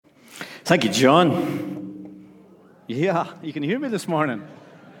Thank you, John. Yeah, you can hear me this morning.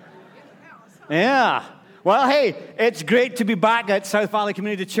 Yeah. Well, hey, it's great to be back at South Valley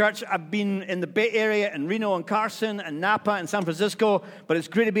Community Church. I've been in the Bay Area, in Reno and Carson, and Napa and San Francisco, but it's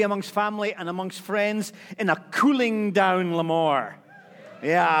great to be amongst family and amongst friends in a cooling down Lemoore.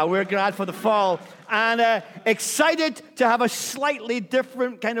 Yeah, we're glad for the fall. And excited to have a slightly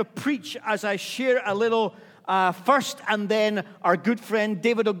different kind of preach as I share a little first, and then our good friend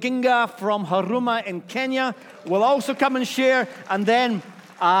David Oginga from Huruma in Kenya will also come and share, and then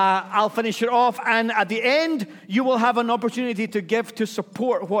I'll finish it off. And at the end, you will have an opportunity to give to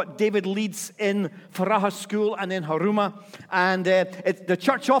support what David leads in Faraha School and in Huruma. And the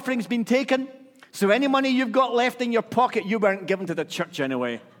church offering's been taken, so any money you've got left in your pocket, you weren't given to the church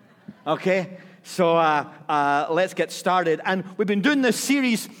anyway. Okay? So let's get started. And we've been doing this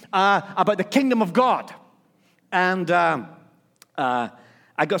series about the kingdom of God. And I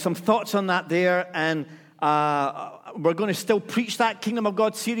got some thoughts on that there, and we're going to still preach that Kingdom of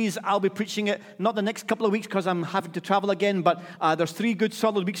God series. I'll be preaching it, not the next couple of weeks because I'm having to travel again, but there's 3 good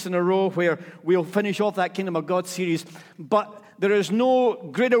solid weeks in a row where we'll finish off that Kingdom of God series. But there is no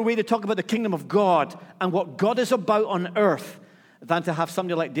greater way to talk about the Kingdom of God and what God is about on earth than to have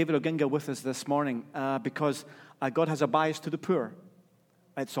somebody like David Oginga with us this morning, because God has a bias to the poor.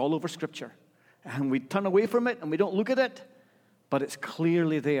 It's all over Scripture. And we turn away from it and we don't look at it, but it's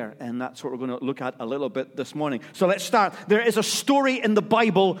clearly there, and that's what we're going to look at a little bit this morning. So let's start. There is a story in the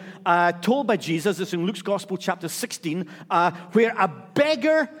Bible told by Jesus. It's in Luke's Gospel, chapter 16, where a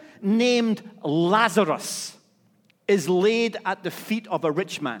beggar named Lazarus is laid at the feet of a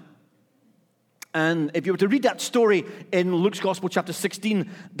rich man. And if you were to read that story in Luke's Gospel, chapter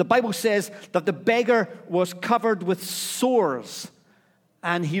 16, the Bible says that the beggar was covered with sores,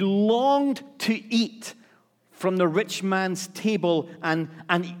 and he longed to eat from the rich man's table, and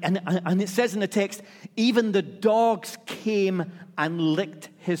it says in the text, even the dogs came and licked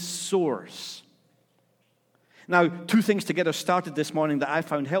his sores. Now, 2 things to get us started this morning that I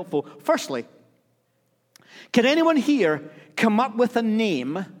found helpful. Firstly, can anyone here come up with a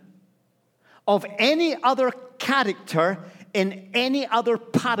name of any other character in any other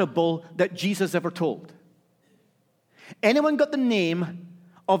parable that Jesus ever told? Anyone got the name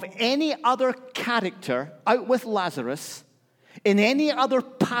of any other character out with Lazarus in any other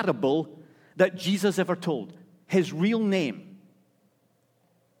parable that Jesus ever told? His real name.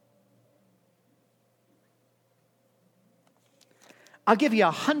 I'll give you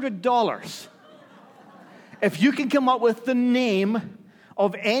 $100 if you can come up with the name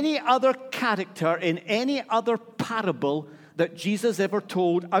of any other character in any other parable that Jesus ever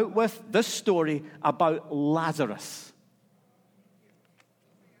told out with this story about Lazarus.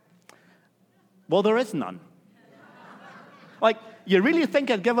 Well, there is none. Like, you really think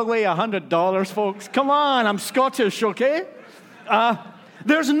I'd give away $100, folks? Come on, I'm Scottish, okay?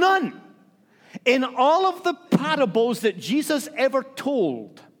 There's none. In all of the parables that Jesus ever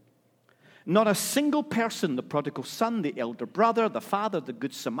told, not a single person, the prodigal son, the elder brother, the father, the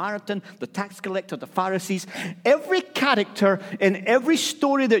good Samaritan, the tax collector, the Pharisees, every character in every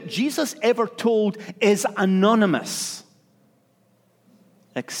story that Jesus ever told is anonymous,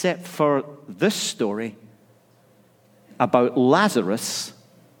 except for this story about Lazarus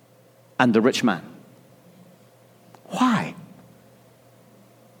and the rich man. Why?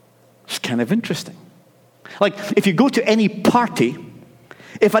 It's kind of interesting. Like, if you go to any party,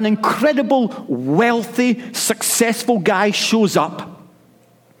 if an incredible, wealthy, successful guy shows up,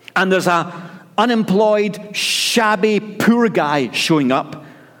 and there's an unemployed, shabby, poor guy showing up,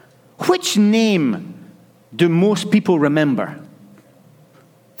 which name do most people remember?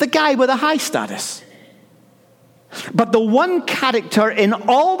 The guy with a high status. But the one character in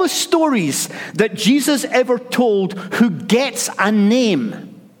all the stories that Jesus ever told who gets a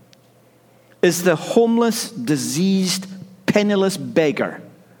name is the homeless, diseased, penniless beggar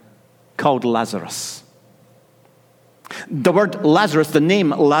called Lazarus. The word Lazarus, the name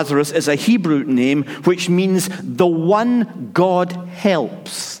Lazarus, is a Hebrew name which means the one God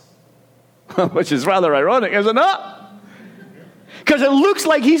helps. Which is rather ironic, isn't it? Because it looks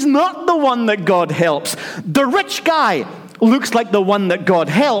like he's not the one that God helps. The rich guy looks like the one that God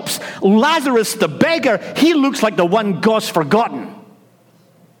helps. Lazarus, the beggar, he looks like the one God's forgotten.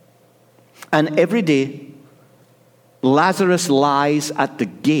 And every day, Lazarus lies at the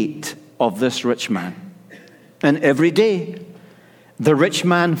gate of this rich man. And every day, the rich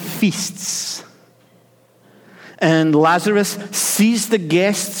man feasts. And Lazarus sees the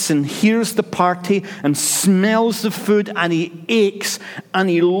guests and hears the party and smells the food, and he aches and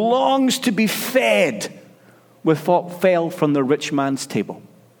he longs to be fed with what fell from the rich man's table.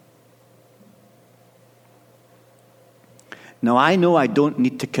 Now, I know I don't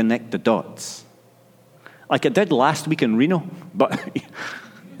need to connect the dots like I did last week in Reno, but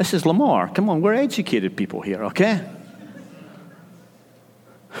this is Lamar. Come on, we're educated people here, okay?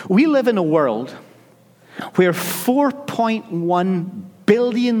 We live in a world where 4.1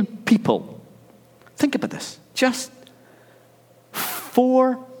 billion people, think about this, just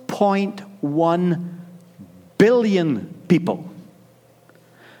 4.1 billion people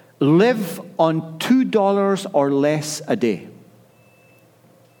live on $2 or less a day.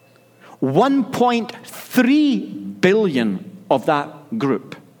 1.3 billion of that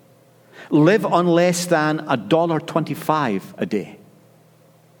group live on less than $1.25 a day,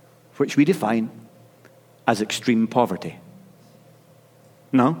 which we define as extreme poverty.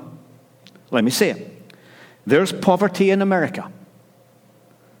 No? Let me say it. There's poverty in America.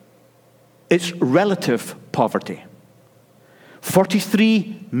 It's relative poverty.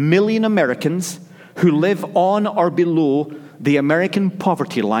 43 million Americans who live on or below the American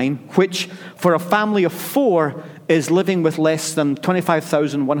poverty line, which for a family of 4 is living with less than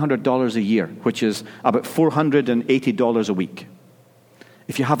 $25,100 a year, which is about $480 a week.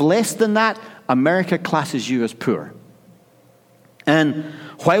 If you have less than that, America classes you as poor. And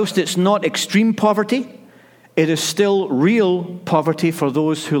whilst it's not extreme poverty, it is still real poverty for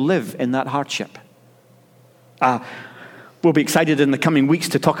those who live in that hardship. We'll be excited in the coming weeks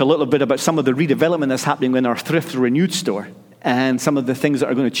to talk a little bit about some of the redevelopment that's happening in our Thrift Renewed store and some of the things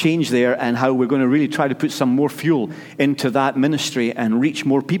that are going to change there and how we're going to really try to put some more fuel into that ministry and reach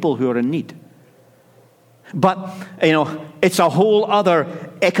more people who are in need. But, it's a whole other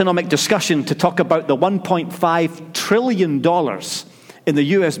economic discussion to talk about the $1.5 trillion in the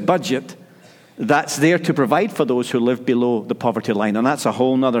U.S. budget that's there to provide for those who live below the poverty line. And that's a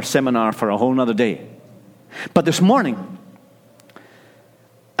whole other seminar for a whole other day. But this morning,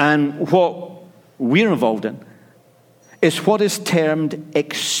 and what we're involved in, is what is termed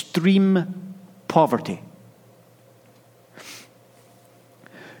extreme poverty.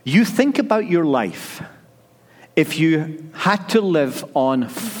 You think about your life if you had to live on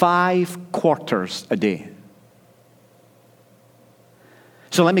 5 quarters a day.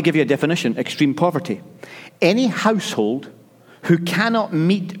 So let me give you a definition. Extreme poverty. Any household who cannot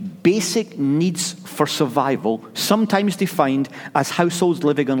meet basic needs for survival, sometimes defined as households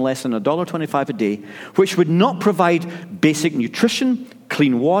living on less than $1.25 a day, which would not provide basic nutrition,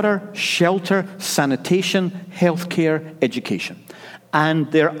 clean water, shelter, sanitation, healthcare, education.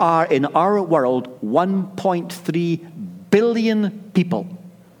 And there are in our world 1.3 billion people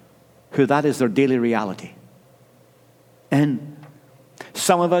who that is their daily reality. And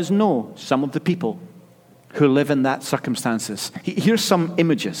some of us know some of the people who live in that circumstances. Here's some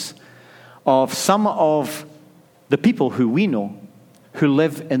images of some of the people who we know who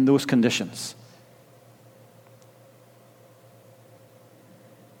live in those conditions.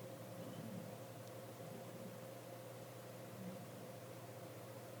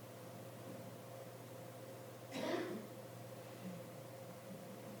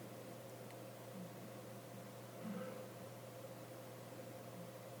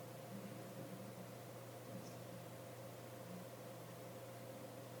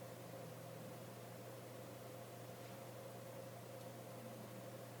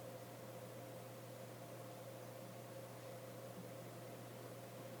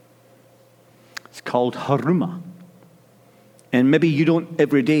 It's called Haruma. And maybe you don't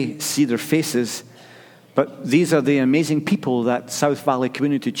every day see their faces, but these are the amazing people that South Valley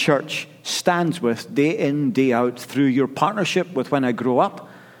Community Church stands with day in, day out through your partnership with When I Grow Up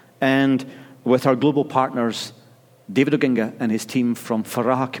and with our global partners, David Oginga and his team from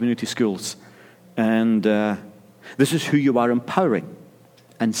Faraha Community Schools. And this is who you are empowering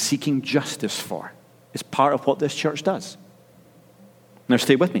and seeking justice for. It's part of what this church does. Now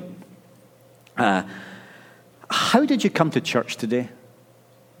stay with me. How did you come to church today?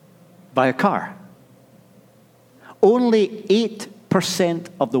 By a car. Only 8%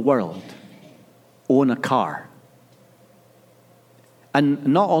 of the world own a car. And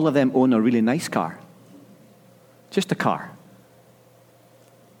not all of them own a really nice car. Just a car.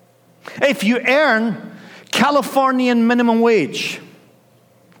 If you earn Californian minimum wage,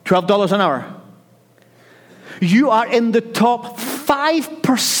 $12 an hour, you are in the top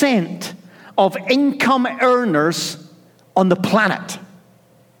 5% of income earners on the planet.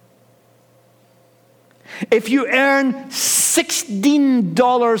 If you earn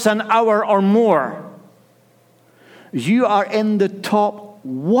 $16 an hour or more, you are in the top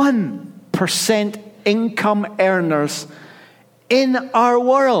 1% income earners in our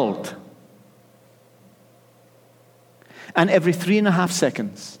world. And every 3.5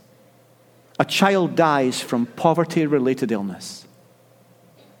 seconds, a child dies from poverty-related illness.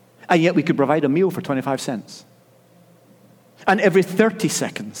 And yet we could provide a meal for 25 cents. And every 30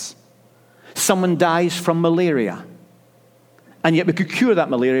 seconds, someone dies from malaria. And yet we could cure that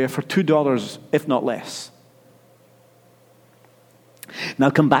malaria for $2, if not less.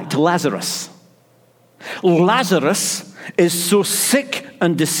 Now come back to Lazarus. Lazarus is so sick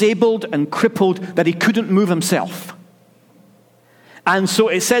and disabled and crippled that he couldn't move himself. And so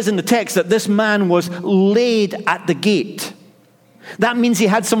it says in the text that this man was laid at the gate. That means he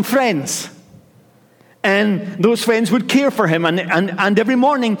had some friends. And those friends would care for him. And every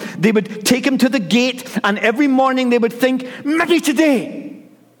morning they would take him to the gate. And every morning they would think, maybe today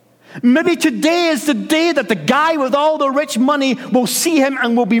is the day that the guy with all the rich money will see him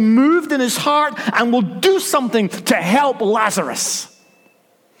and will be moved in his heart and will do something to help Lazarus.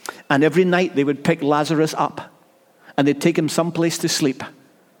 And every night they would pick Lazarus up and they'd take him someplace to sleep.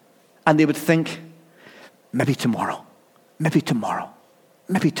 And they would think, maybe tomorrow, maybe tomorrow,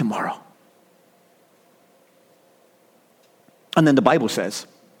 maybe tomorrow. And then the Bible says,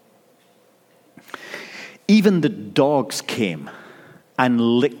 even the dogs came and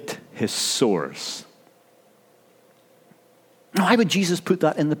licked his sores. Now, why would Jesus put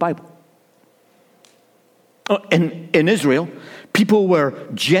that in the Bible? In Israel, people were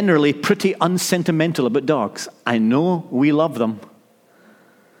generally pretty unsentimental about dogs. I know we love them.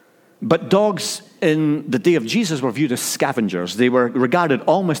 But dogs in the day of Jesus were viewed as scavengers. They were regarded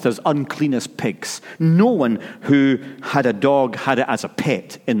almost as unclean as pigs. No one who had a dog had it as a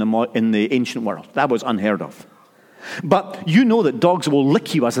pet in the ancient world. That was unheard of. But you know that dogs will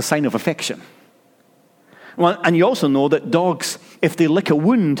lick you as a sign of affection. Well, and you also know that dogs, if they lick a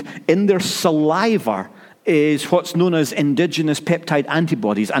wound, in their saliva is what's known as indigenous peptide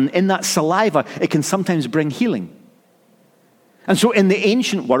antibodies. And in that saliva, it can sometimes bring healing. And so in the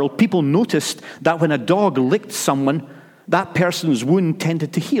ancient world, people noticed that when a dog licked someone, that person's wound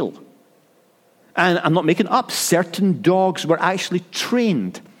tended to heal. And I'm not making up. Certain dogs were actually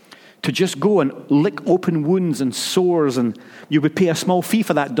trained to just go and lick open wounds and sores, and you would pay a small fee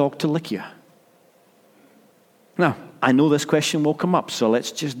for that dog to lick you. Now, I know this question will come up, so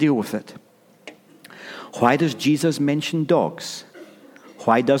let's just deal with it. Why does Jesus mention dogs?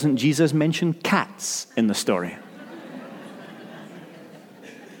 Why doesn't Jesus mention cats in the story?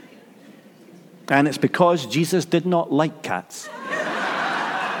 And it's because Jesus did not like cats.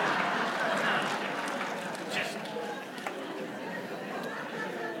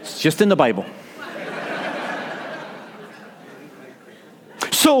 It's just in the Bible.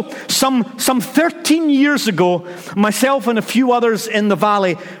 So, some 13 years ago, myself and a few others in the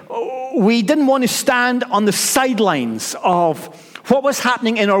valley, we didn't want to stand on the sidelines of what was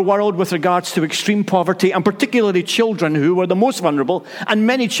happening in our world with regards to extreme poverty, and particularly children who were the most vulnerable, and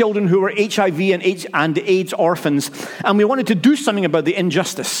many children who were HIV and AIDS orphans. And we wanted to do something about the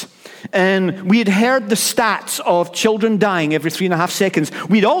injustice. And we had heard the stats of children dying every 3.5 seconds.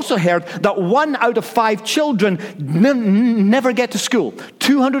 We'd also heard that 1 out of 5 children never get to school.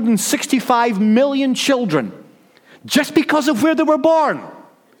 265 million children, just because of where they were born.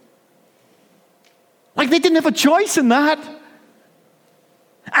 Like they didn't have a choice in that.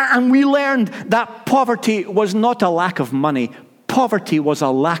 And we learned that poverty was not a lack of money. Poverty was a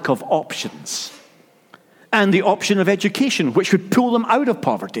lack of options. And the option of education, which would pull them out of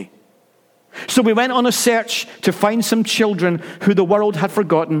poverty. So we went on a search to find some children who the world had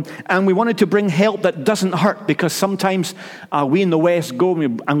forgotten, and we wanted to bring help that doesn't hurt, because sometimes we in the West go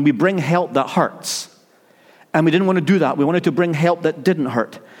and we bring help that hurts. And we didn't want to do that. We wanted to bring help that didn't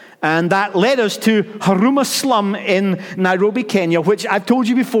hurt. And that led us to Huruma Slum in Nairobi, Kenya, which I've told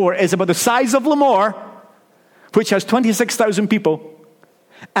you before is about the size of Lemoore, which has 26,000 people.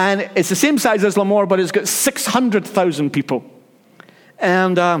 And it's the same size as Lemoore, but it's got 600,000 people.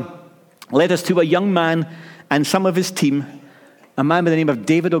 And led us to a young man and some of his team, a man by the name of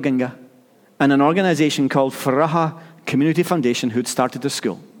David Oginga, and an organization called Faraha Community Foundation, who'd started the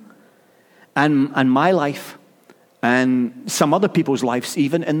school. And my life and some other people's lives,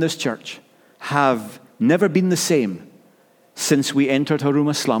 even in this church, have never been the same since we entered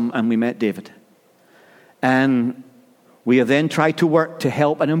Huruma Slum and we met David. And we have then tried to work to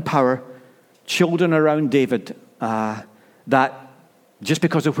help and empower children around David that just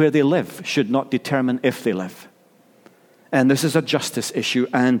because of where they live should not determine if they live. And this is a justice issue,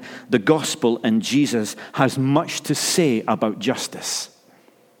 and the gospel and Jesus has much to say about justice.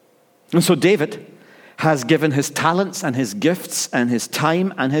 And so David has given his talents and his gifts and his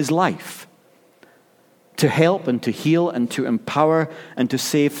time and his life to help and to heal and to empower and to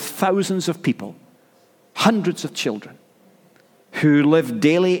save thousands of people, hundreds of children who live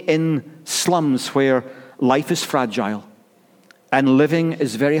daily in slums where life is fragile and living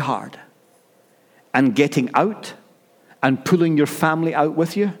is very hard, and getting out and pulling your family out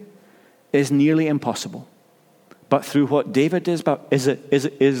with you is nearly impossible. But through what David is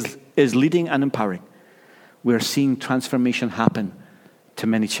leading and empowering, we're seeing transformation happen to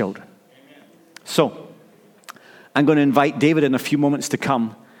many children. Amen. So, I'm going to invite David in a few moments to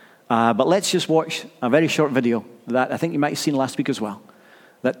come, but let's just watch a very short video that I think you might have seen last week as well,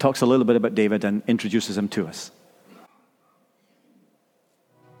 that talks a little bit about David and introduces him to us.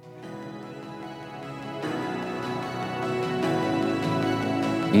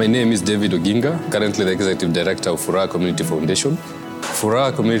 My name is David Oginga, currently the Executive Director of Furaha Community Foundation.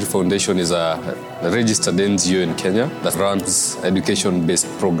 Furaha Community Foundation is a registered NGO in Kenya that runs education-based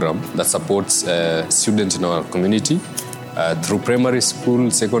program that supports students in our community through primary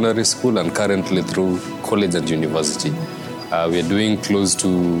school, secondary school, and currently through college and university. We are doing close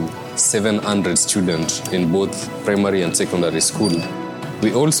to 700 students in both primary and secondary school.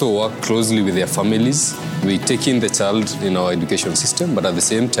 We also work closely with their families. We take in the child in our education system, but at the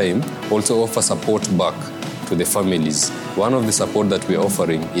same time also offer support back to the families. One of the support that we're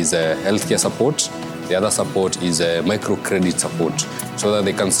offering is healthcare support. The other support is microcredit support, so that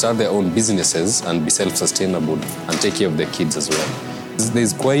they can start their own businesses and be self-sustainable and take care of their kids as well.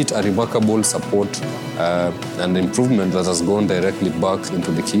 There's quite a remarkable support and improvement that has gone directly back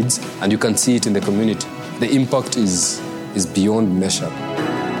into the kids, and you can see it in the community. The impact is beyond measure.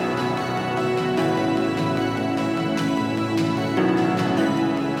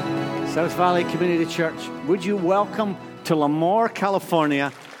 South Valley Community Church, would you welcome to Lemoore,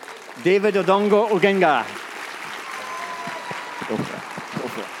 California, David Odongo Oginga. Go for it. Go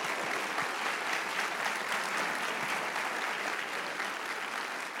for it.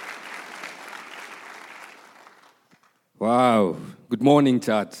 Wow. Good morning,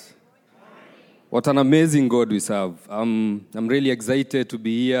 church. What an amazing God we serve. I'm really excited to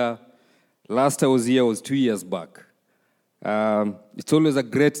be here. Last I was here was 2 years back. It's always a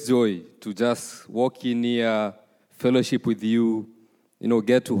great joy to just walk in here, fellowship with you,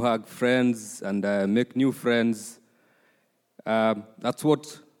 get to hug friends and make new friends. That's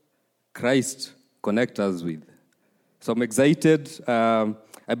what Christ connects us with. So I'm excited.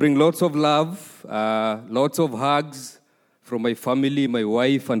 I bring lots of love, lots of hugs from my family, my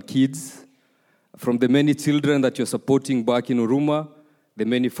wife and kids, from the many children that you're supporting back in Huruma, the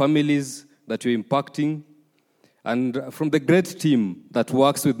many families that you're impacting, and from the great team that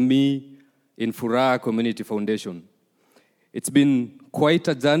works with me in Furaha Community Foundation. It's been quite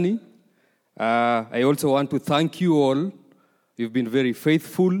a journey. I also want to thank you all. You've been very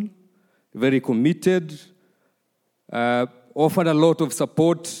faithful, very committed, offered a lot of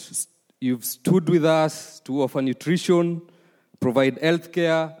support. You've stood with us to offer nutrition, provide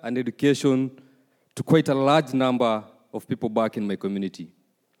healthcare and education to quite a large number of people back in my community.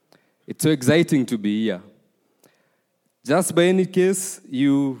 It's so exciting to be here. Just by any case,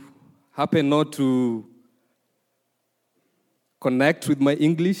 you happen not to connect with my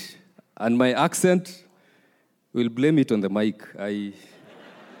English and my accent, we'll blame it on the mic.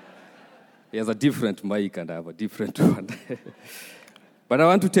 He has a different mic and I have a different one. But I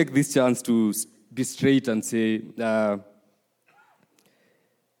want to take this chance to be straight and say,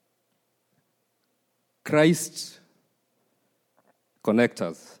 Christ connects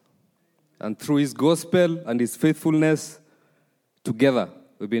us. And through his gospel and his faithfulness, together,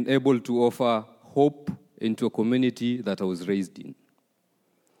 we've been able to offer hope into a community that I was raised in.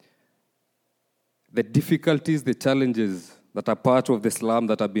 The difficulties, the challenges that are part of the slum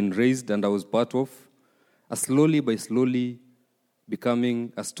that I've been raised and I was part of are slowly by slowly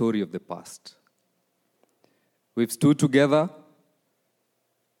becoming a story of the past. We've stood together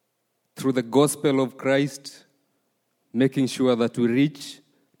through the gospel of Christ, making sure that we reach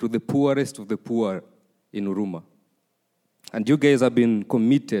to the poorest of the poor in Huruma. And you guys have been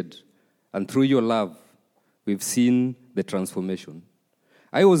committed, and through your love, we've seen the transformation.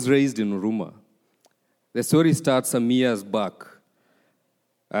 I was raised in Huruma. The story starts some years back.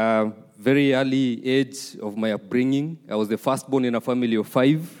 Very early age of my upbringing. I was the firstborn in a family of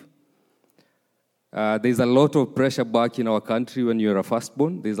 5. There's a lot of pressure back in our country when you're a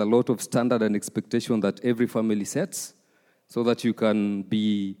firstborn. There's a lot of standard and expectation that every family sets so that you can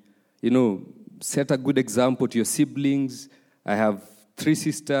be, set a good example to your siblings. I have 3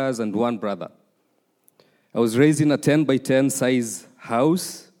 sisters and 1 brother. I was raised in a 10 by 10 size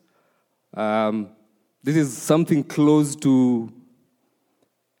house. This is something close to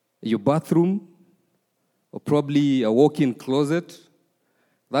your bathroom or probably a walk-in closet.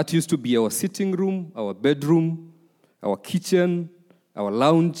 That used to be our sitting room, our bedroom, our kitchen, our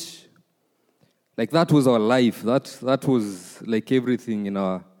lounge. Like that was our life. That was like everything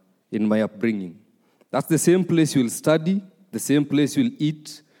in my upbringing. That's the same place you'll study, the same place you'll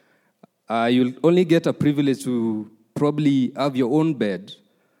eat. You'll only get a privilege to probably have your own bed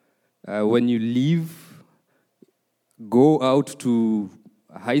when you leave, go out to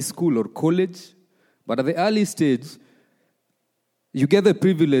high school or college. But at the early stage, you get the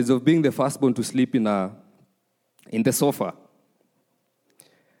privilege of being the firstborn to sleep in the sofa.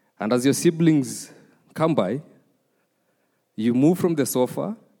 And as your siblings come by, you move from the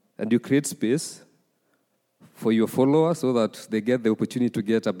sofa and you create space for your followers so that they get the opportunity to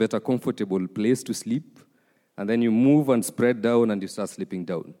get a better, comfortable place to sleep. And then you move and spread down and you start sleeping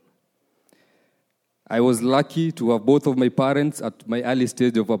down. I was lucky to have both of my parents at my early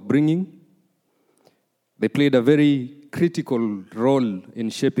stage of upbringing. They played a very critical role in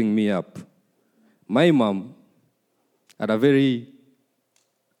shaping me up. My mom had a very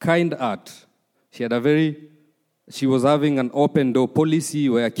kind heart. She was having an open door policy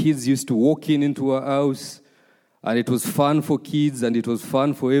where kids used to walk into her house, and it was fun for kids and it was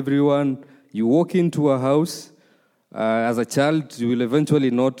fun for everyone. You walk into a house, as a child, you will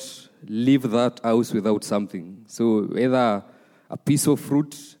eventually not leave that house without something. So either a piece of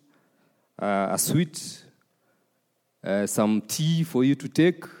fruit, a sweet, some tea for you to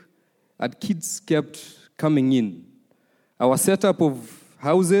take, and kids kept coming in. Our setup of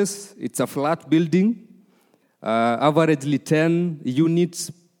houses, it's a flat building, averagely 10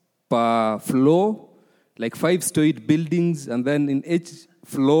 units per floor, like 5-story buildings, and then in each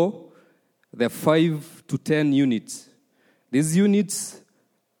floor, there are 5 to 10 units. These units,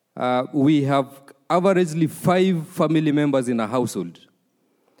 we have averagely 5 family members in a household.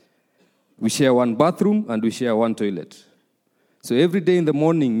 We share one bathroom and we share one toilet. So every day in the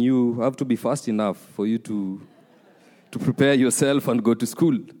morning, you have to be fast enough for you to prepare yourself and go to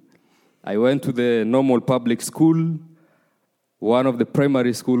school. I went to the normal public school, one of the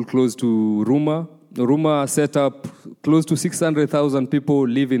primary school close to Ruma. Ruma set up close to 600,000 people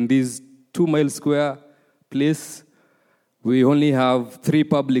live in this 2-mile square place. We only have 3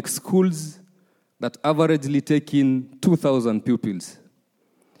 public schools that averagely take in 2,000 pupils.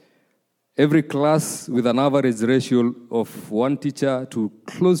 Every class with an average ratio of 1 teacher to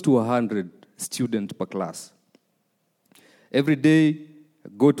close to 100 students per class. Every day,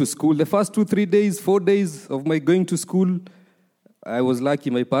 go to school. The first 2-3 days, 4 days of my going to school, I was lucky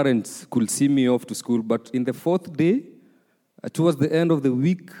my parents could see me off to school. But in the 4th day, towards the end of the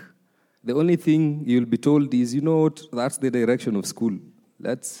week, the only thing you'll be told is, you know what, that's the direction of school.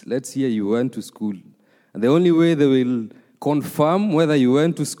 Let's hear you went to school. And the only way they will confirm whether you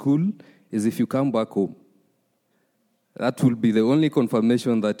went to school is if you come back home. That will be the only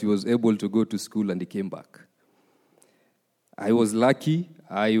confirmation that he was able to go to school and he came back. I was lucky.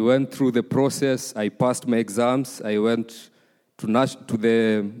 I went through the process. I passed my exams. I went to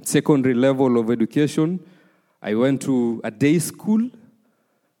the secondary level of education. I went to a day school.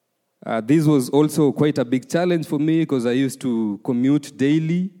 This was also quite a big challenge for me because I used to commute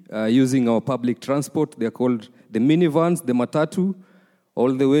daily using our public transport. They're called the minivans, the matatu,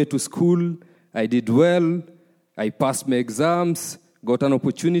 all the way to school. I did well. I passed my exams, got an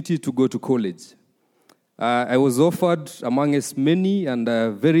opportunity to go to college. I was offered, among as many and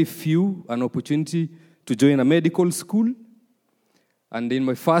very few, an opportunity to join a medical school. And in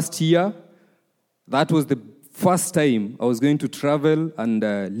my first year, that was the first time I was going to travel and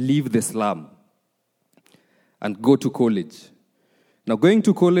leave the slum and go to college. Now, going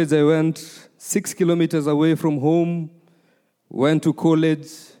to college, I went 6 kilometers away from home, went to college.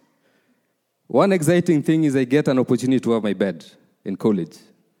 One exciting thing is I get an opportunity to have my bed in college.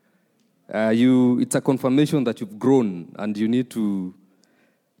 It's a confirmation that you've grown and you need to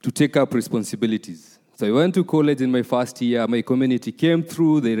take up responsibilities. So I went to college in my first year. My community came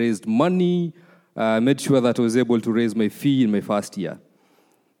through. They raised money. Made sure that I was able to raise my fee in my first year.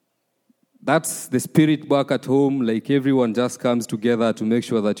 That's the spirit back at home. Like everyone just comes together to make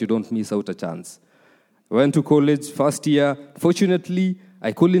sure that you don't miss out a chance. I went to college first year. Fortunately,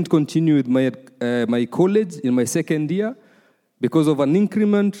 I couldn't continue with my college in my second year because of an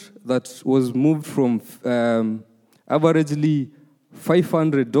increment that was moved from averagely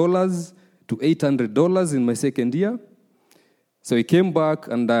 $500 to $800 in my second year. So I came back,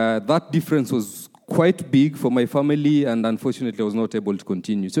 and that difference was quite big for my family, and unfortunately I was not able to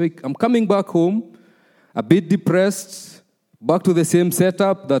continue. So I'm coming back home, a bit depressed, back to the same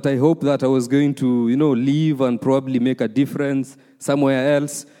setup that I hoped that I was going to, leave and probably make a difference somewhere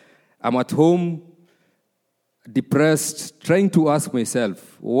else. I'm at home, depressed, trying to ask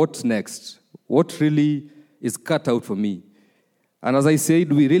myself, what's next? What really is cut out for me? And as I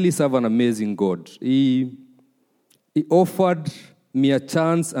said, we really serve an amazing God. He offered me a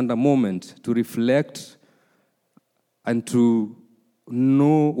chance and a moment to reflect and to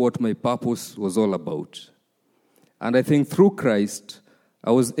know what my purpose was all about. And I think through Christ,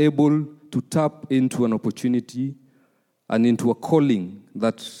 I was able to tap into an opportunity and into a calling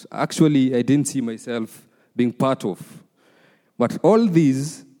that actually I didn't see myself being part of. But all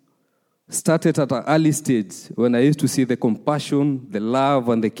these started at an early stage when I used to see the compassion, the love,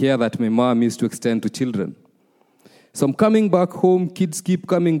 and the care that my mom used to extend to children. So I'm coming back home, kids keep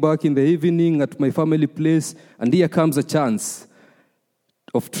coming back in the evening at my family place, and here comes a chance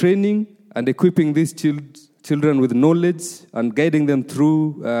of training and equipping these children with knowledge and guiding them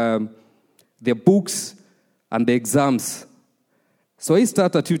through their books and the exams. So I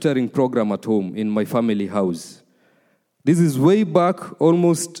started a tutoring program at home in my family house. This is way back,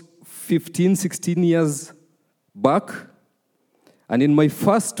 almost 15, 16 years back. And in my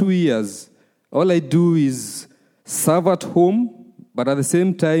first 2 years, all I do is serve at home, but at the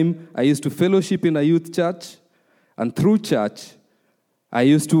same time, I used to fellowship in a youth church. And through church, I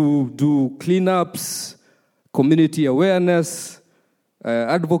used to do cleanups, community awareness,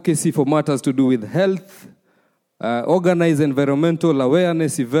 advocacy for matters to do with health, organize environmental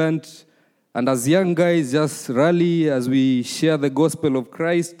awareness event, and as young guys just rally as we share the gospel of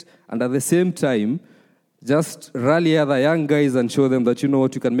Christ, and at the same time, just rally other young guys and show them that, you know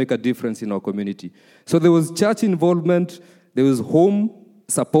what, you can make a difference in our community. So there was church involvement, there was home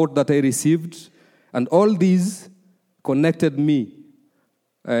support that I received, and all these connected me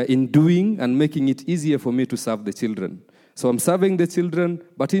in doing and making it easier for me to serve the children. So I'm serving the children,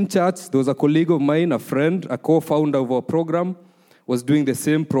 but in church, there was a colleague of mine, a friend, a co-founder of our program, was doing the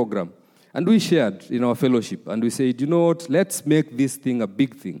same program. And we shared in our fellowship, and we said, you know what, let's make this thing a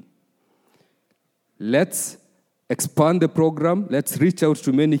big thing. Let's expand the program. Let's reach out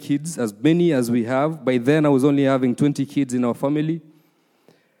to many kids, as many as we have. By then, I was only having 20 kids in our family.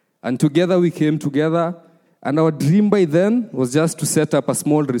 And together, we came together. And our dream by then was just to set up a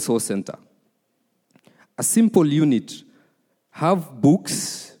small resource center. A simple unit. Have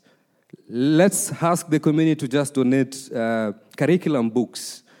books. Let's ask the community to just donate curriculum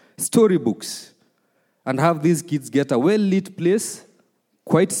books, story books, and have these kids get a well-lit place,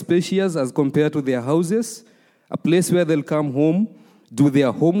 quite spacious as compared to their houses, a place where they'll come home, do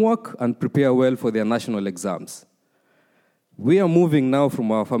their homework, and prepare well for their national exams. We are moving now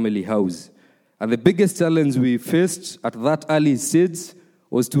from our family house. And the biggest challenge we faced at that early stage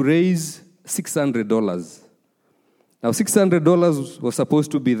was to raise $600. Now, $600 was supposed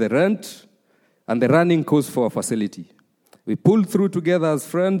to be the rent and the running cost for our facility. We pulled through together as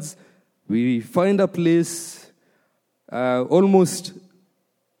friends. We find a place almost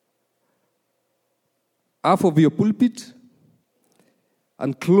half of your pulpit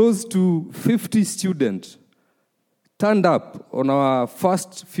and close to 50 students turned up on our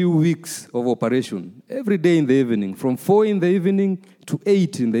first few weeks of operation, every day in the evening, from 4 in the evening to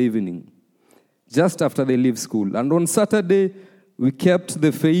 8 in the evening, just after they leave school. And on Saturday, we kept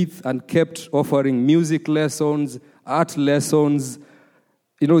the faith and kept offering music lessons, art lessons,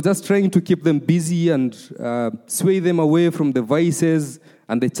 just trying to keep them busy and sway them away from the vices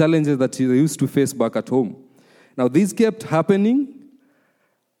and the challenges that they used to face back at home. Now, this kept happening,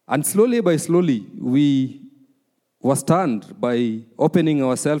 and slowly by slowly, we were stunned by opening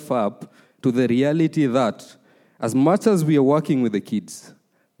ourselves up to the reality that as much as we are working with the kids,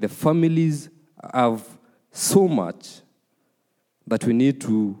 the families have so much that we need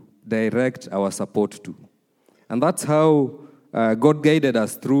to direct our support to. And that's how God guided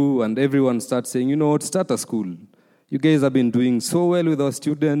us through, and everyone started saying, you know what, start a school. You guys have been doing so well with our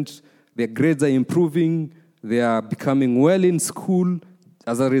students. Their grades are improving. They are becoming well in school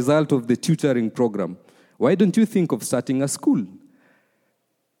as a result of the tutoring program. Why don't you think of starting a school?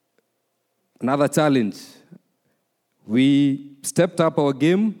 Another challenge. We stepped up our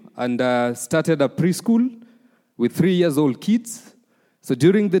game and started a preschool with 3-year-old kids. So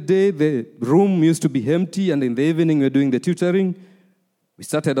during the day, the room used to be empty, and in the evening, we were doing the tutoring. We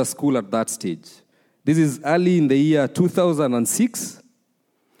started a school at that stage. This is early in the year 2006.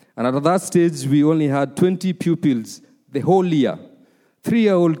 And at that stage, we only had 20 pupils the whole year,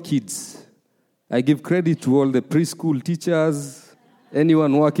 3-year-old kids. I give credit to all the preschool teachers,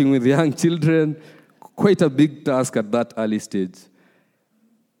 anyone working with young children. Quite a big task at that early stage.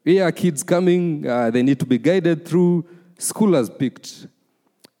 We are kids coming, they need to be guided through. School has picked.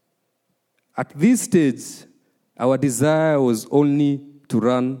 At this stage, our desire was only to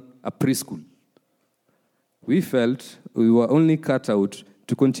run a preschool. We felt we were only cut out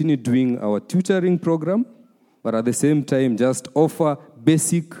to continue doing our tutoring program but at the same time just offer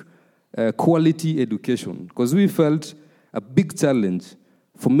basic quality education. Because we felt a big challenge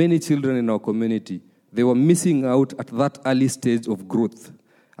for many children in our community. They were missing out at that early stage of growth.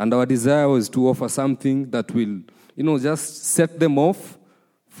 And our desire was to offer something that will, just set them off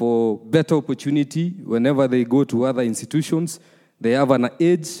for better opportunity whenever they go to other institutions. They have an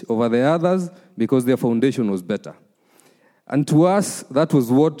edge over the others because their foundation was better. And to us, that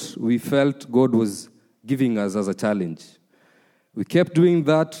was what we felt God was giving us as a challenge. We kept doing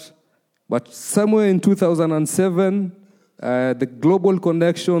that, but somewhere in 2007, the global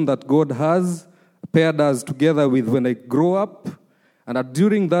connection that God has paired us together with When I Grow Up. And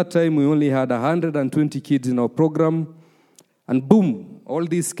during that time, we only had 120 kids in our program. And boom, all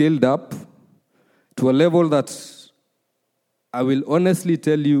these scaled up to a level that I will honestly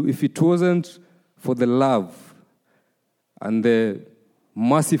tell you, if it wasn't for the love and the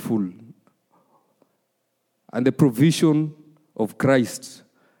merciful and the provision of Christ,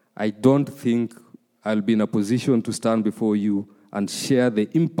 I don't think I'll be in a position to stand before you and share the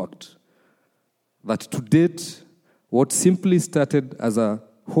impact that to date, what simply started as a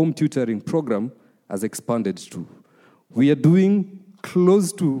home tutoring program has expanded to. We are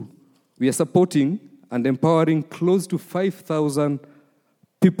supporting and empowering close to 5,000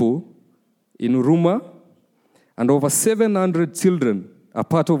 people in Huruma, and over 700 children are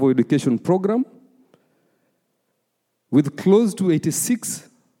part of our education program, with close to 86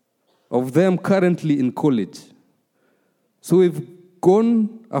 of them currently in college. So we've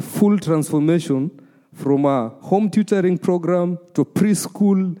gone a full transformation from a home tutoring program to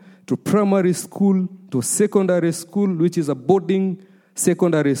preschool, to primary school, to secondary school, which is a boarding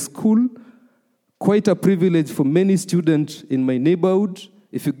secondary school. Quite a privilege for many students in my neighborhood.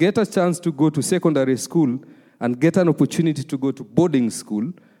 If you get a chance to go to secondary school and get an opportunity to go to boarding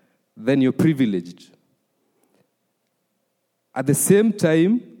school, then you're privileged. At the same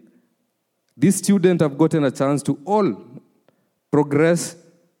time, these students have gotten a chance to all progress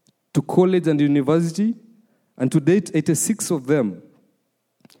to college and university, and to date, 86 of them.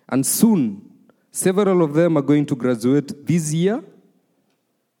 And soon, several of them are going to graduate this year.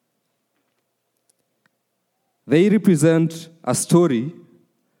 They represent a story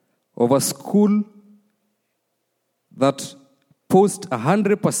of a school that posts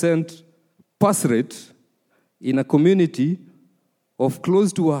 100% pass rate in a community of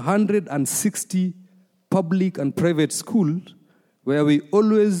close to 160 public and private schools, where we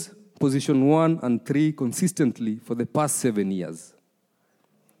always position 1 and 3 consistently for the past 7 years.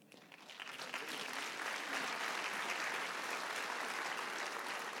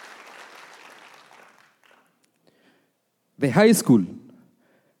 The high school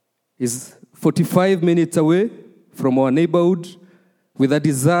is 45 minutes away from our neighborhood, with a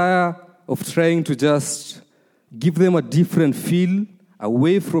desire of trying to just give them a different feel,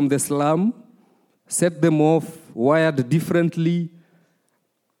 away from the slum, set them off, wired differently,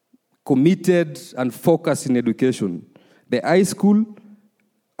 committed and focused in education. The high school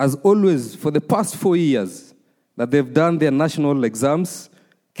has always, for the past 4 years that they've done their national exams,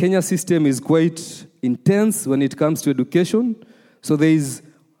 Kenya system is quite intense when it comes to education. So there is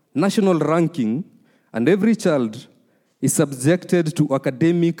national ranking, and every child is subjected to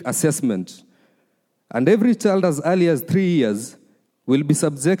academic assessment. And every child as early as 3 years will be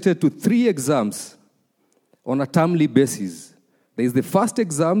subjected to 3 exams on a termly basis. There is the first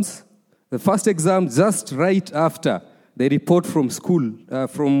exam just right after they report from school,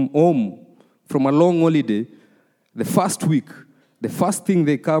 from home, from a long holiday. The first week, the first thing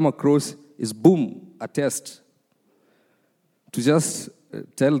they come across is, boom, a test. To just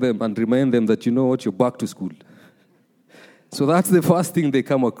tell them and remind them that, you know what, you're back to school. So that's the first thing they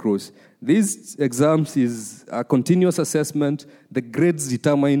come across. These exams is a continuous assessment. The grades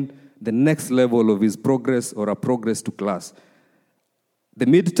determine the next level of his progress or a progress to class. The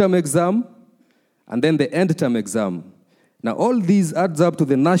midterm exam, and then the end term exam. Now all these adds up to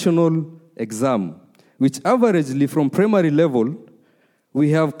the national exam, which averagely from primary level,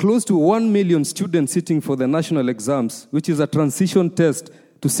 we have close to 1 million students sitting for the national exams, which is a transition test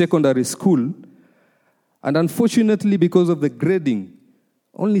to secondary school. And unfortunately, because of the grading,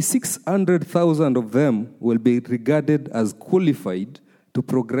 only 600,000 of them will be regarded as qualified to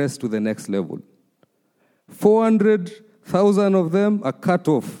progress to the next level. 400,000 of them are cut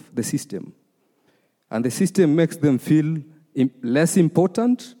off the system. And the system makes them feel less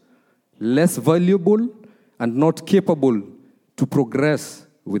important, less valuable, and not capable to progress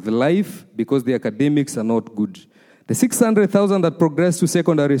with life because the academics are not good. The 600,000 that progress to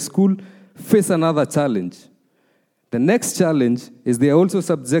secondary school face another challenge. The next challenge is they are also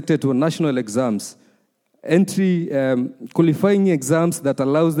subjected to national exams qualifying exams that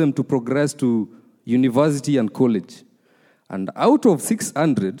allows them to progress to university and college. And out of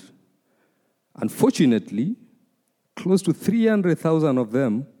 600, unfortunately, close to 300,000 of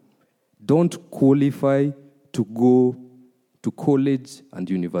them don't qualify to go to college and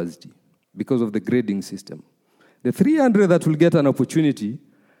university because of the grading system. The 300 that will get an opportunity,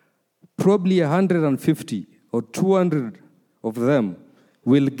 probably 150 or 200 of them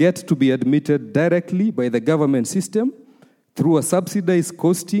will get to be admitted directly by the government system through a subsidized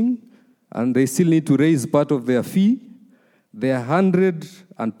costing, and they still need to raise part of their fee. The 100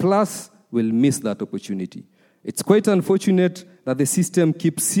 and plus will miss that opportunity. It's quite unfortunate that the system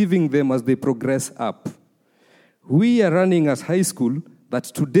keeps sieving them as they progress up. We are running as high school that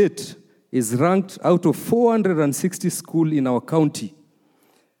to date is ranked out of 460 schools in our county.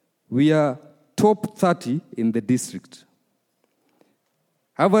 We are top 30 in the district,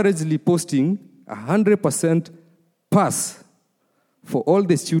 averagely posting 100% pass for all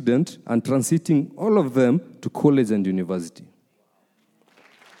the students and transiting all of them to college and university.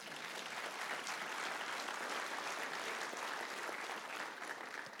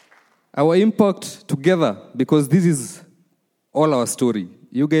 Our impact together, because this is all our story.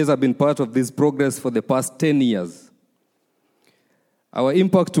 You guys have been part of this progress for the past 10 years. Our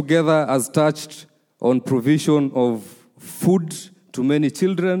impact together has touched on provision of food to many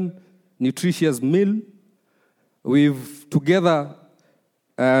children, nutritious meal. We've together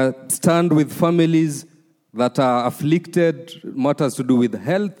stand with families that are afflicted, matters to do with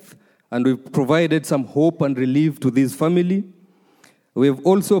health, and we've provided some hope and relief to this family. We've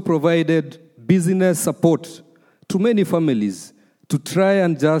also provided business support to many families to try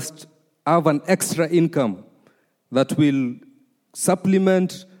and just have an extra income that will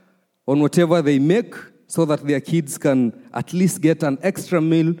supplement on whatever they make so that their kids can at least get an extra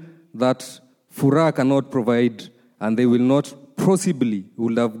meal that Furaha cannot provide, and they will not possibly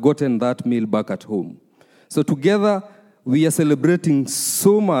would have gotten that meal back at home. So together, we are celebrating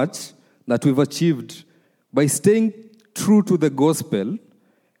so much that we've achieved by staying true to the gospel,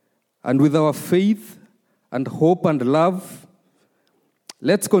 and with our faith and hope and love.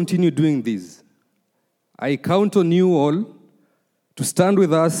 Let's continue doing this. I count on you all to stand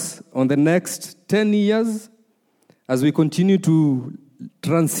with us on the next 10 years as we continue to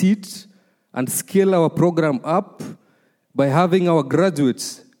transit and scale our program up by having our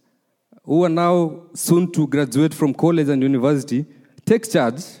graduates who are now soon to graduate from college and university take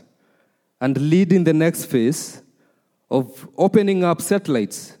charge and lead in the next phase of opening up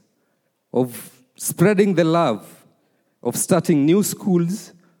satellites, of spreading the love, of starting new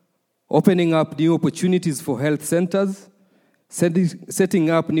schools, opening up new opportunities for health centers, setting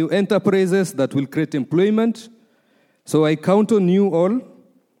up new enterprises that will create employment. So I count on you all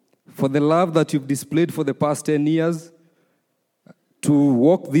for the love that you've displayed for the past 10 years to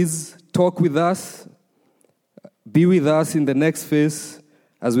walk this talk with us, be with us in the next phase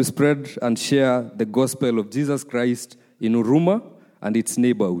as we spread and share the gospel of Jesus Christ in Huruma and its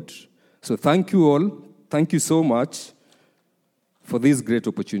neighborhood. So thank you all. Thank you so much for this great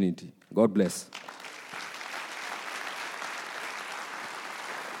opportunity. God bless.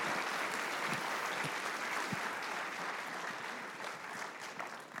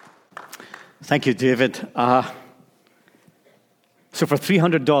 Thank you, David. So for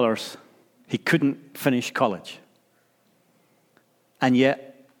 $300, he couldn't finish college. And yet,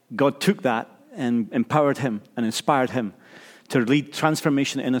 God took that and empowered him and inspired him to lead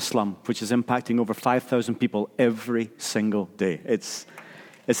transformation in a slum, which is impacting over 5,000 people every single day. It's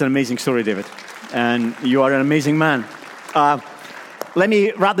an amazing story, David. And you are an amazing man. Let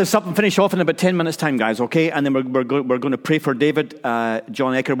me wrap this up and finish off in about 10 minutes' time, guys, okay? And then we're going to pray for David.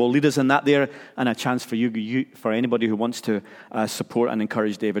 John Ecker will lead us in that there, and a chance for you for anybody who wants to support and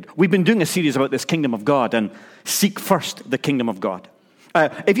encourage David. We've been doing a series about this kingdom of God and seek first the kingdom of God.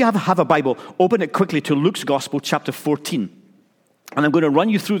 If you have a Bible, open it quickly to Luke's Gospel, chapter 14. And I'm going to run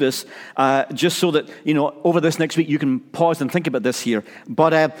you through this just so that, over this next week you can pause and think about this here.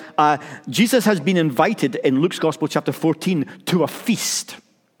 But Jesus has been invited in Luke's Gospel chapter 14 to a feast.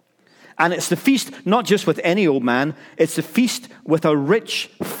 And it's the feast not just with any old man, it's the feast with a rich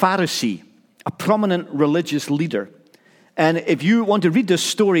Pharisee, a prominent religious leader. And if you want to read this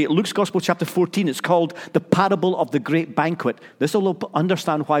story, Luke's Gospel chapter 14, it's called The Parable of the Great Banquet. This will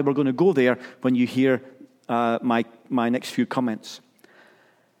understand why we're going to go there when you hear my next few comments.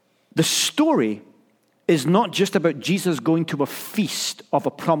 The story is not just about Jesus going to a feast of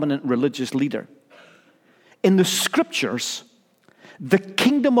a prominent religious leader. In the scriptures, the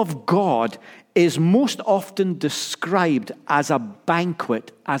kingdom of God is most often described as a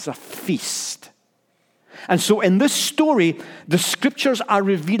banquet, as a feast. And so in this story, the scriptures are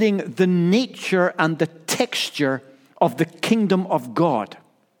revealing the nature and the texture of the kingdom of God.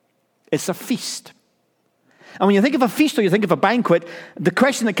 It's a feast. And when you think of a feast or you think of a banquet, the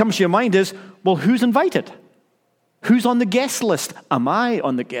question that comes to your mind is, well, who's invited? Who's on the guest list? Am I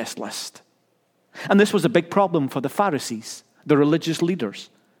on the guest list? And this was a big problem for the Pharisees, the religious leaders,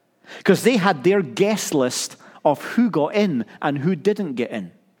 because they had their guest list of who got in and who didn't get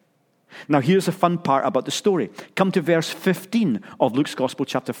in. Now, here's the fun part about the story. Come to verse 15 of Luke's Gospel,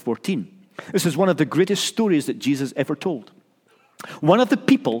 chapter 14. This is one of the greatest stories that Jesus ever told. One of the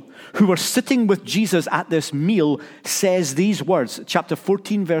people who were sitting with Jesus at this meal says these words, chapter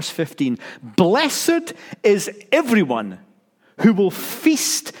 14, verse 15, "Blessed is everyone who will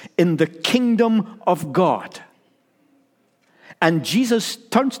feast in the kingdom of God." And Jesus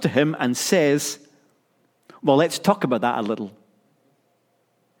turns to him and says, well, let's talk about that a little.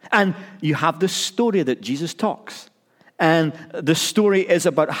 And you have this story that Jesus talks. And the story is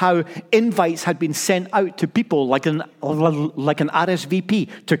about how invites had been sent out to people like an RSVP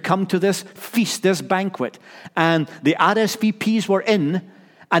to come to this feast, this banquet. And the RSVPs were in,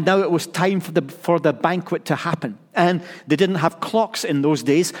 and now it was time for the banquet to happen. And they didn't have clocks in those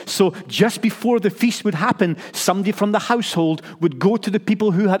days, so just before the feast would happen, somebody from the household would go to the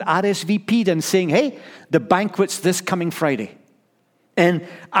people who had RSVP'd and saying, hey, the banquet's this coming Friday. And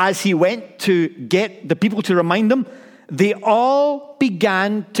as he went to get the people to remind them, they all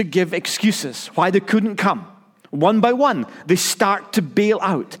began to give excuses why they couldn't come. One by one, they start to bail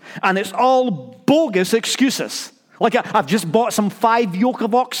out. And it's all bogus excuses. Like, I've just bought some 5 yoke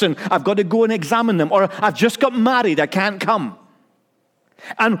of oxen. I've got to go and examine them. Or I've just got married. I can't come.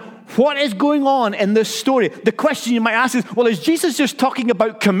 And what is going on in this story? The question you might ask is, well, is Jesus just talking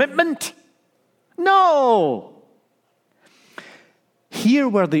about commitment? No. Here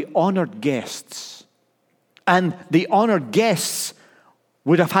were the honored guests. And the honored guests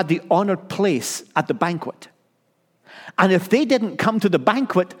would have had the honored place at the banquet. And if they didn't come to the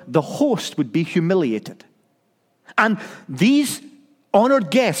banquet, the host would be humiliated. And these honored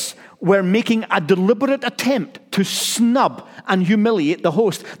guests were making a deliberate attempt to snub and humiliate the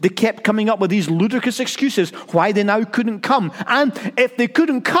host. They kept coming up with these ludicrous excuses why they now couldn't come. And if they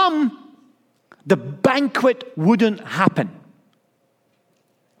couldn't come, the banquet wouldn't happen.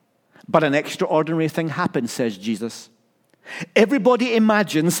 But an extraordinary thing happened, says Jesus. Everybody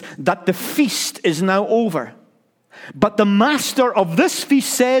imagines that the feast is now over. But the master of this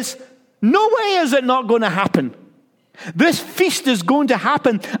feast says, no way is it not going to happen. This feast is going to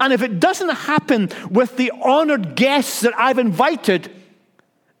happen. And if it doesn't happen with the honored guests that I've invited,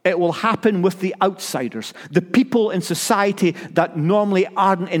 it will happen with the outsiders, the people in society that normally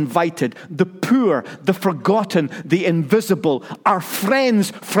aren't invited, the poor, the forgotten, the invisible, our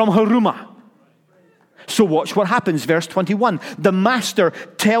friends from Haruma. So watch what happens, verse 21. The master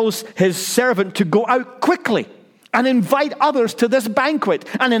tells his servant to go out quickly and invite others to this banquet.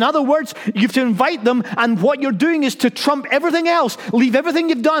 And in other words, you have to invite them, and what you're doing is to trump everything else, leave everything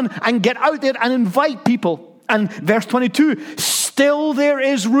you've done, and get out there and invite people. And verse 22, still there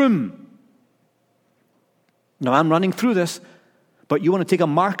is room. Now I'm running through this, but you want to take a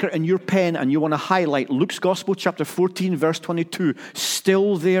marker in your pen and you want to highlight Luke's Gospel, chapter 14, verse 22.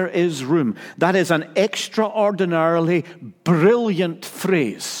 Still there is room. That is an extraordinarily brilliant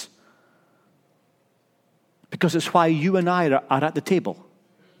phrase. Because it's why you and I are at the table.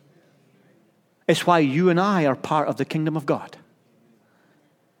 It's why you and I are part of the kingdom of God.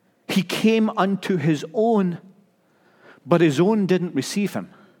 He came unto his own, but his own didn't receive him.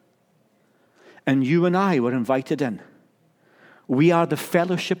 And you and I were invited in. We are the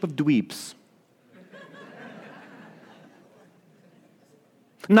fellowship of dweebs.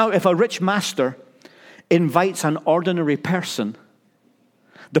 Now, if a rich master invites an ordinary person,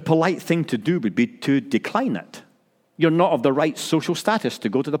 the polite thing to do would be to decline it. You're not of the right social status to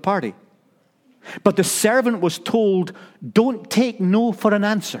go to the party. But the servant was told, don't take no for an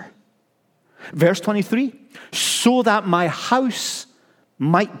answer. Verse 23, so that my house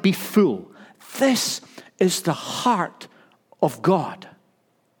might be full. This is the heart of God.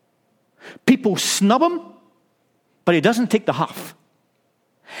 People snub him, but he doesn't take the huff.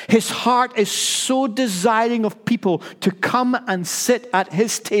 His heart is so desiring of people to come and sit at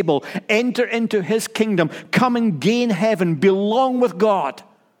his table, enter into his kingdom, come and gain heaven, belong with God.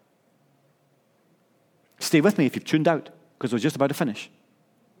 Stay with me if you've tuned out, because we're just about to finish.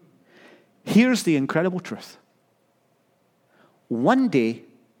 Here's the incredible truth. One day,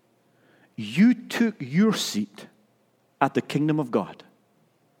 you took your seat at the kingdom of God.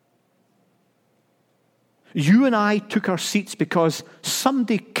 You and I took our seats because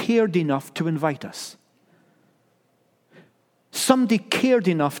somebody cared enough to invite us. somebody cared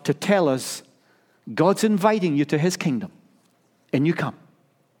enough to tell us, God's inviting you to his kingdom, and you come.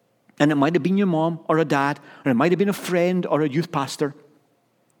 And it might have been your mom or a dad, or it might have been a friend or a youth pastor.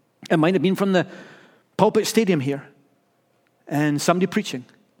 It might have been from the pulpit stadium here, and somebody preaching.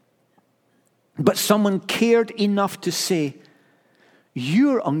 But someone cared enough to say,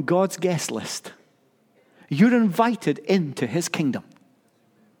 you're on God's guest list. You're invited into his kingdom.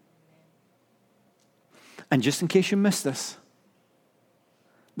 And just in case you missed this,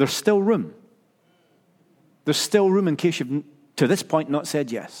 there's still room. There's still room in case you've, to this point, not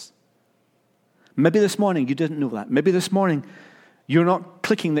said yes. Maybe this morning you didn't know that. Maybe this morning you're not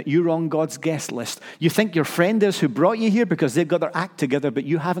clicking that you're on God's guest list. You think your friend is who brought you here because they've got their act together, but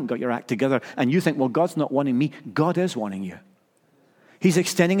you haven't got your act together. And you think, well, God's not wanting me. God is wanting you. He's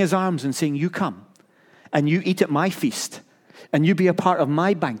extending his arms and saying, you come and you eat at my feast and you be a part of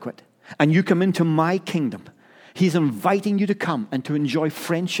my banquet and you come into my kingdom. He's inviting you to come and to enjoy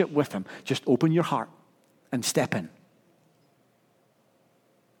friendship with him. Just open your heart and step in.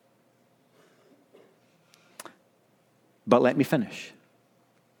 But let me finish.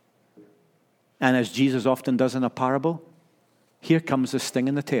 And as Jesus often does in a parable, here comes the sting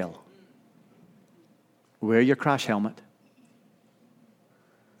in the tail. Wear your crash helmet.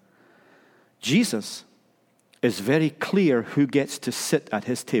 Jesus is very clear who gets to sit at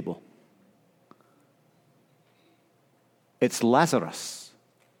his table. It's Lazarus.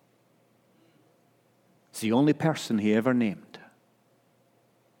 It's the only person he ever named.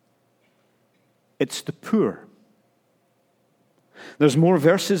 It's the poor. There's more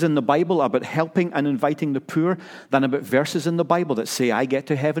verses in the Bible about helping and inviting the poor than about verses in the Bible that say, I get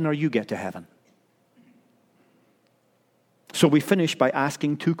to heaven or you get to heaven. So we finish by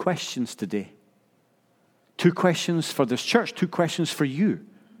asking two questions today. Two questions for this church, two questions for you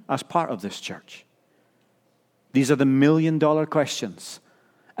as part of this church. These are the $1 million questions.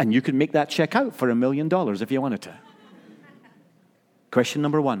 And you could make that check out for $1 million if you wanted to. Question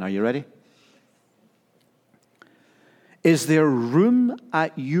number one, are you ready? Is there room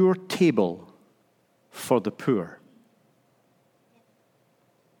at your table for the poor?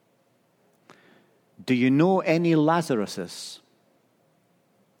 Do you know any Lazaruses?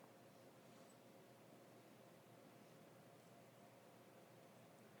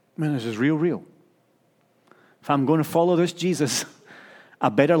 Man, this is real. If I'm going to follow this Jesus, I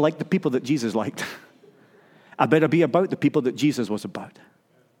better like the people that Jesus liked. I better be about the people that Jesus was about.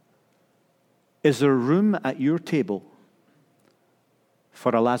 Is there room at your table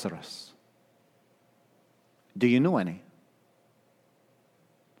for a Lazarus? Do you know any?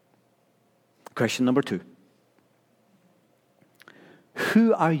 Question number two.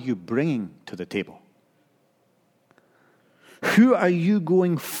 Who are you bringing to the table? Who are you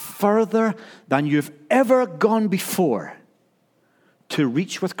going further than you've ever gone before to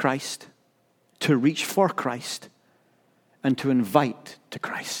reach with Christ, to reach for Christ, and to invite to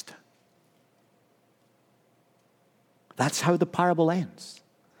Christ? That's how the parable ends.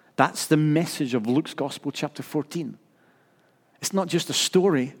 That's the message of Luke's Gospel, chapter 14. It's not just a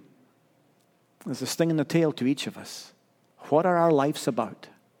story. There's a sting in the tail to each of us. What are our lives about?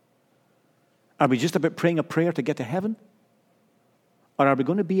 Are we just about praying a prayer to get to heaven? Or are we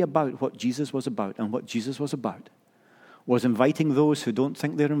going to be about what Jesus was about? And what Jesus was about was inviting those who don't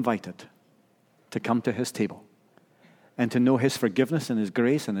think they're invited to come to his table and to know his forgiveness and his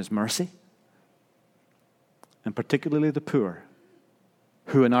grace and his mercy. And particularly the poor,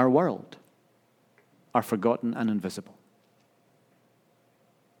 who in our world are forgotten and invisible.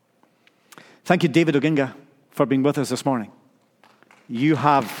 Thank you, David Oginga, for being with us this morning. You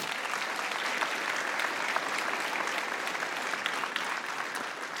have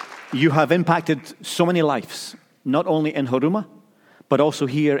impacted so many lives, not only in Huruma, but also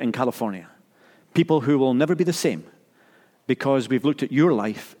here in California. People who will never be the same because we've looked at your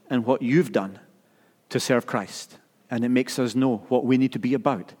life and what you've done to serve Christ. And it makes us know what we need to be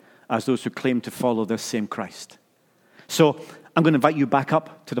about as those who claim to follow this same Christ. So I'm going to invite you back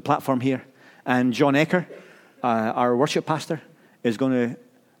up to the platform here. And John Ecker, our worship pastor, is going to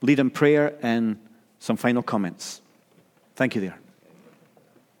lead in prayer and some final comments. Thank you there.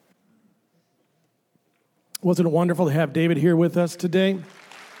 Wasn't it wonderful to have David here with us today?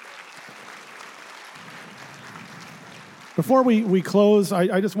 Before we close,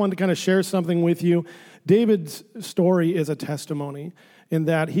 I just wanted to kind of share something with you. David's story is a testimony in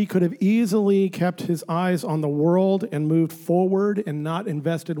that he could have easily kept his eyes on the world and moved forward and not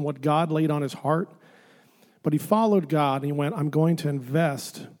invested in what God laid on his heart. But he followed God and he went, I'm going to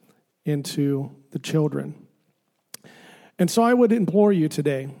invest into the children. And so I would implore you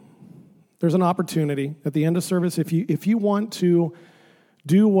today there's an opportunity at the end of service. If you want to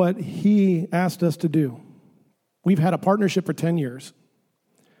do what he asked us to do, we've had a partnership for 10 years.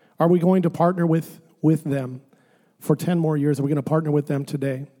 Are we going to partner with them for 10 more years? Are we going to partner with them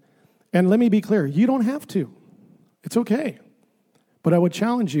today? And let me be clear, you don't have to. It's okay. But I would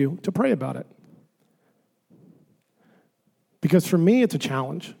challenge you to pray about it. Because for me, it's a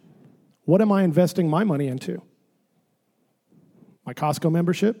challenge. What am I investing my money into? My Costco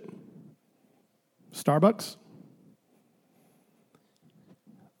membership? Starbucks?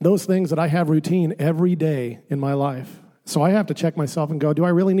 Those things that I have routine every day in my life. So I have to check myself and go, do I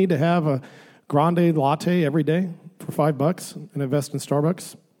really need to have a grande latte every day for $5 and invest in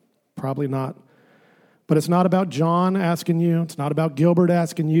Starbucks? Probably not. But it's not about John asking you. It's not about Gilbert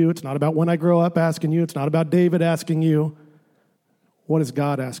asking you. It's not about when I grow up asking you. It's not about David asking you. What is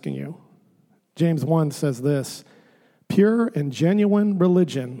God asking you? James 1 says this, pure and genuine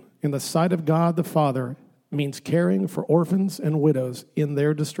religion in the sight of God the Father means caring for orphans and widows in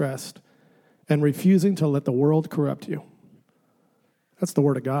their distress and refusing to let the world corrupt you. That's the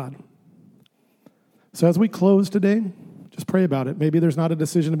word of God. So as we close today, just pray about it. Maybe there's not a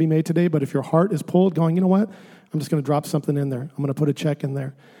decision to be made today, but if your heart is pulled, going, you know what? I'm just going to drop something in there. I'm going to put a check in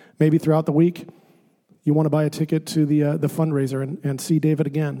there. Maybe throughout the week, you want to buy a ticket to the fundraiser and see David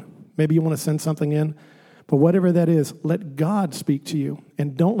again. Maybe you want to send something in. But whatever that is, let God speak to you.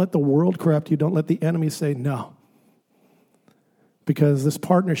 And don't let the world corrupt you. Don't let the enemy say no. Because this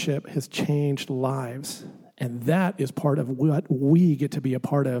partnership has changed lives. And that is part of what we get to be a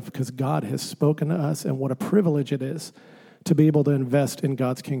part of because God has spoken to us and what a privilege it is to be able to invest in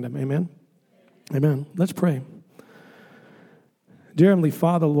God's kingdom. Amen? Amen. Let's pray. Dear Heavenly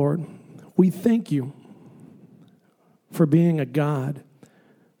Father, Lord, we thank you for being a God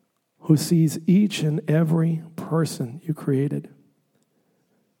who sees each and every person you created,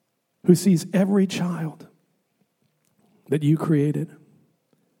 who sees every child that you created,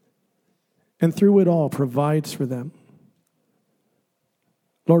 and through it all provides for them.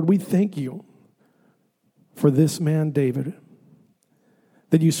 Lord, we thank you for this man, David,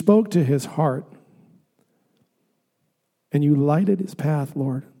 that you spoke to his heart and you lighted his path,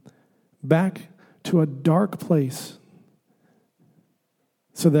 Lord, back to a dark place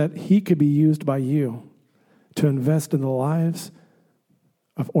so that he could be used by you to invest in the lives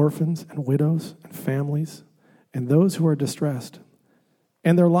of orphans and widows and families and those who are distressed.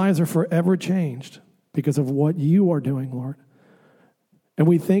 And their lives are forever changed because of what you are doing, Lord. And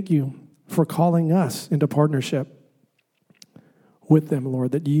we thank you for calling us into partnership with them,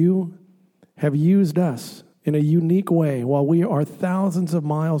 Lord, that you have used us in a unique way. While we are thousands of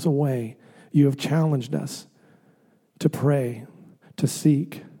miles away, you have challenged us to pray, to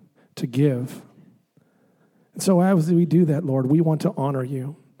seek, to give. And so as we do that, Lord, we want to honor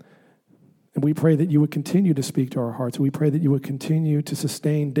you. And we pray that you would continue to speak to our hearts. We pray that you would continue to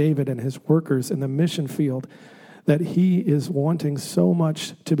sustain David and his workers in the mission field that he is wanting so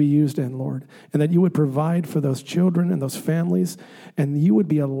much to be used in, Lord. And that you would provide for those children and those families, and you would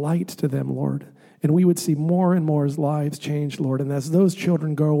be a light to them, Lord. And we would see more and more lives change, Lord. And as those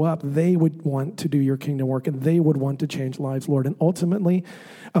children grow up, they would want to do your kingdom work, and they would want to change lives, Lord. And ultimately,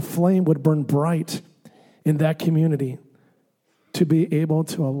 a flame would burn bright in that community to be able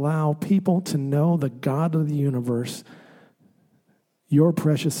to allow people to know the God of the universe, your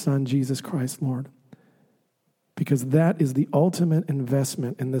precious Son, Jesus Christ, Lord. Because that is the ultimate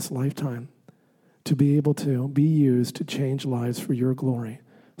investment in this lifetime, to be able to be used to change lives for your glory.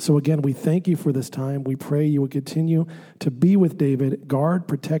 So again, we thank you for this time. We pray you would continue to be with David, guard,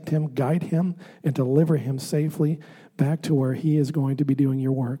 protect him, guide him, and deliver him safely back to where he is going to be doing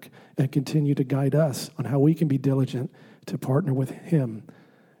your work, and continue to guide us on how we can be diligent to partner with him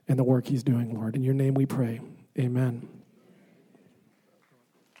in the work he's doing, Lord. In your name we pray. Amen.